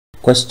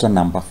Question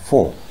number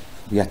 4.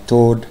 We are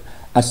told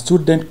a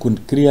student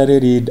could clearly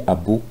read a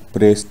book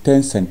placed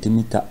 10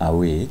 centimeters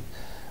away,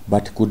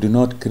 but could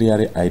not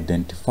clearly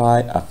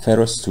identify a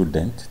fellow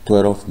student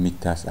 12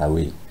 meters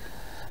away.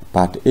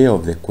 Part A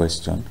of the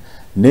question: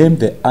 name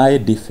the eye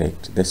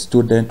defect the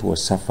student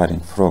was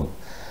suffering from.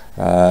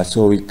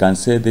 So we can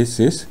say this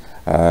is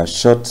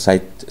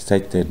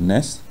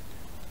short-sightedness,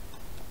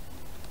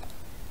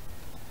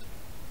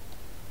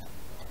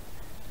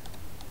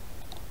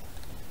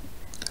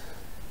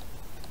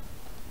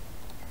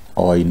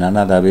 or in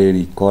another way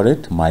we call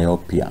it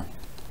myopia.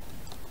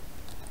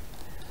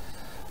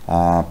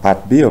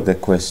 Part B of the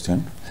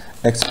question: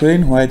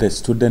 explain why the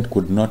student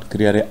could not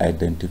clearly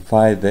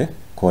identify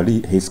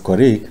his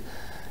colleague,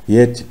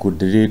 yet he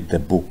could read the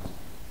book.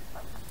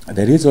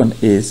 The reason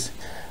is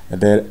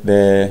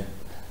the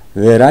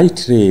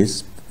light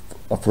rays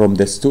from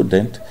the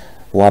student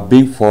were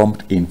being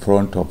formed in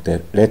front of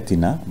the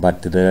retina,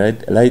 but the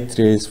light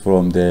rays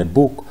from the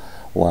book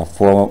were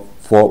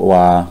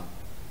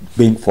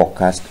being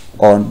focused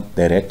on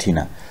the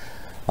retina.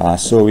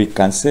 So we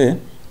can say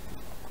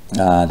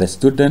the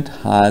student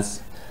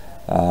has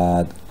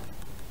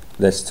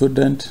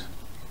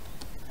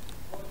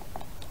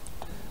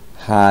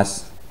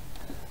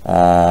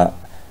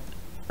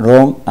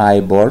wrong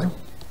eyeball,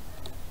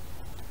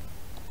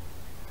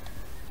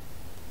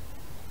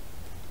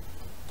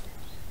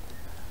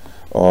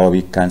 or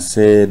we can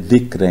say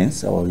thick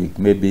lens, or it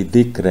may be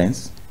thick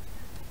lens,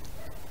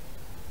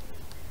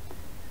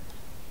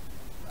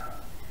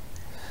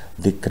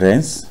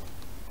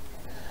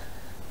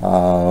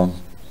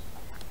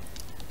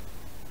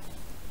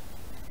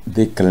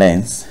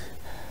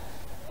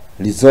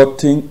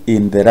 resulting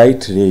in the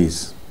light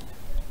rays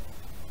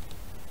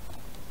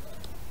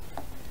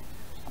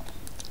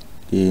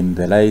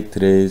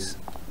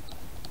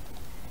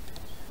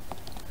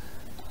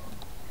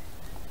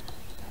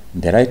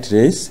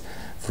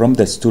from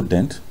the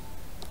student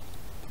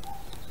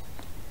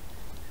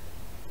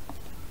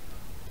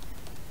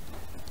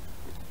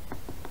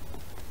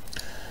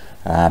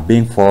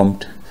being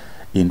formed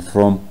in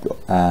front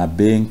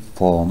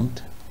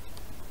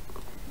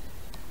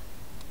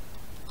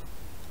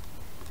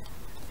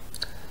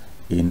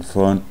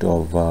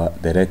of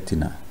the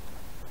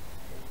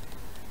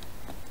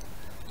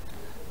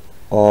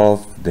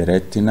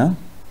retina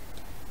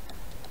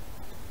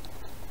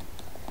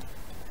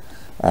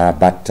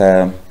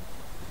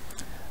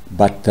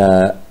but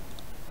the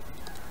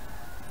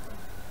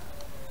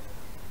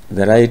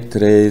light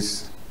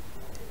rays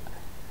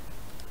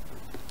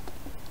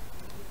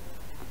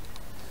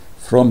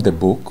from the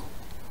book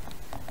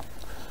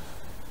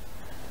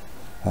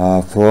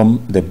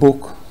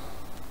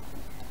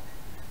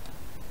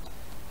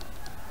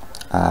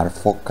are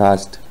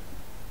focused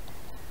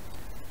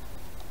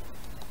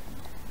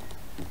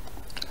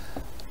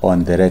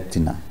on the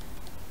retina,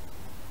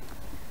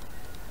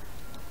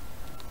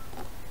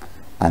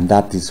 and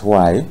that is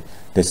why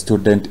the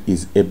student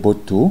is able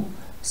to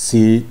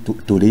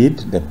read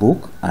the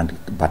book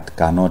but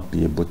cannot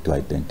be able to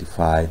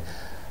identify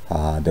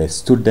the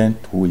student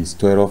who is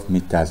 12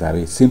 meters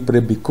away,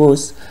 simply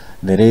because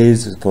the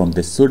rays from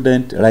the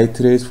student, light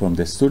rays from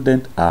the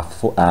student, are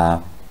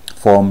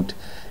formed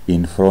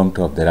in front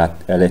of the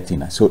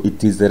retina. So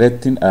it is the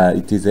retina,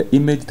 it is the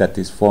image that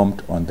is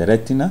formed on the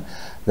retina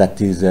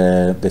that is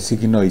the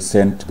signal is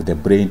sent to the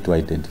brain to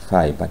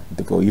identify. But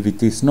if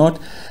it is not,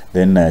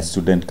 then a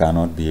student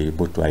cannot be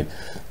able to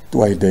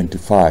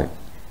identify.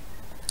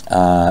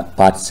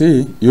 Part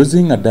C: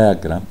 using a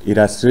diagram,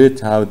 illustrate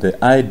how the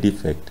eye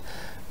defect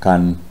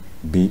can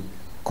be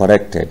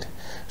corrected.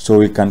 So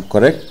we can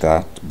correct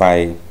that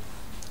by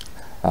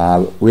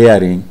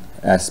wearing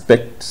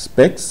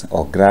specs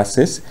or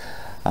glasses,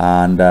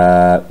 and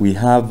we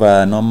have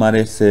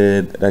normally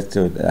said that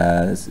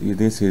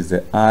this is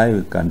the eye.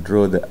 We can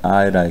draw the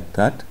eye like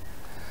that.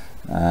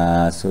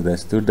 So the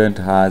student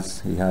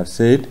has, we have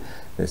said,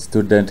 the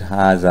student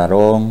has a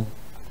wrong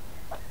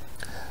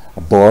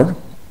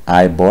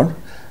eyeball.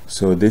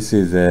 So this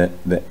is the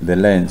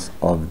lens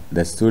of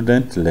the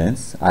student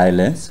eye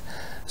lens.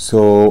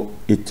 So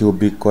it will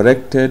be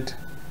corrected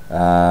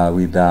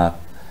with a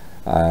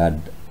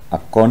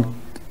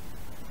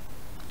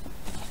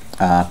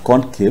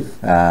concave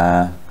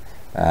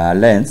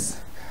lens,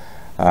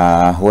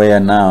 where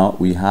now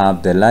we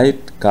have the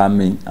light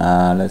coming.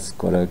 Let's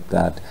correct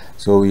that.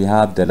 So we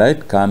have the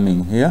light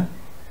coming here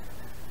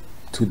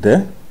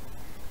to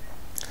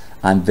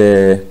and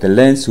the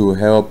lens will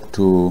help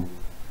to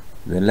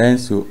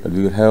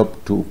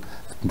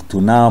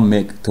now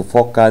to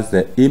focus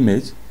the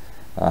image.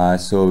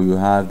 So you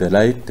have the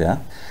light there,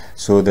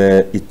 so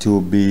it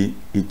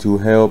will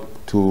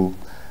help to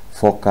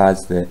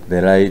focus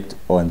the light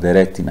on the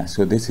retina.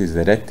 So this is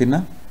the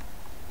retina.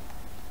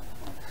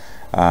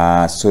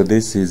 So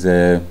this is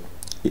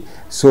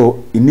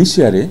so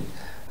initially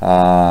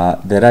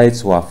the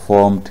lights were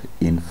formed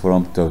in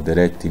front of the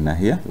retina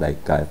here,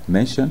 like I've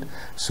mentioned.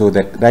 So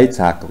the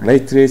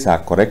light rays are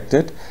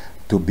corrected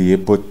to be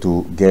able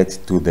to get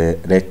to the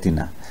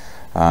retina.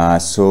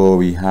 So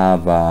we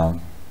have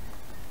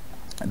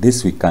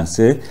This we can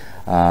say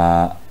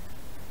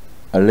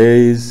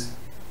raise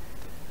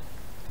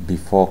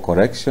before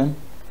correction,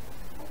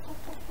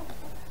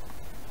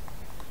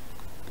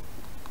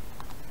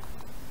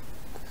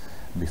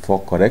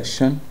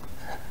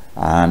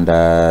 and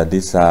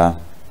these are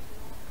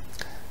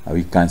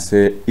we can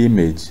say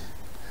image.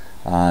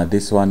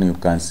 This one you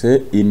can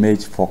say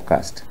image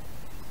forecast.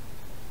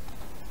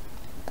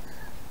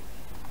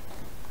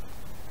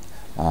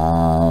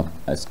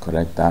 Let's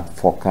correct that.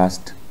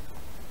 Forecast,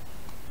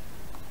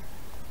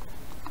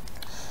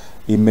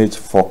 image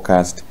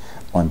forecast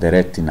on the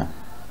retina.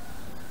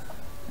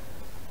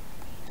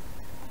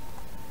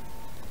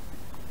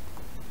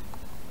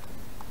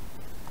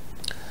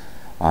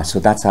 So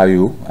that's how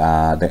you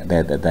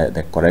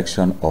the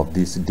correction of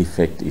this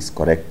defect is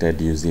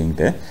corrected using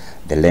the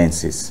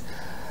lenses.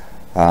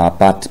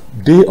 Part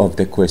D of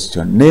the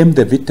question: name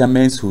the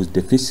vitamins whose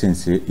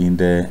deficiency in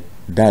the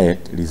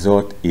diet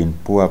result in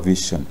poor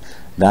vision.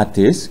 That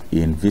is,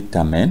 in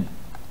vitamin,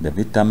 the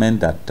vitamin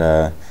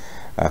that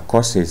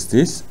causes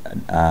this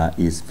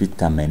is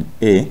vitamin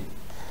A,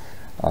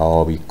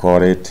 or we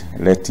call it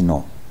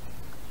retinol.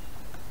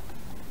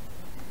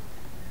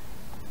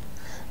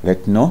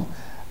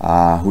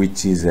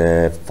 Which is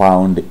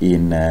found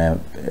in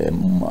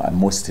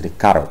mostly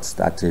carrots.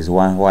 That is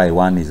why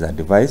one is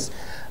advised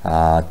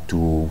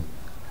to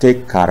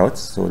take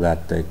carrots so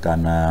that they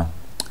can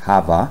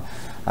have a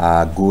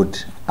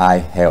good eye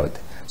health.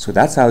 So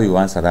that's how you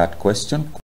answer that question.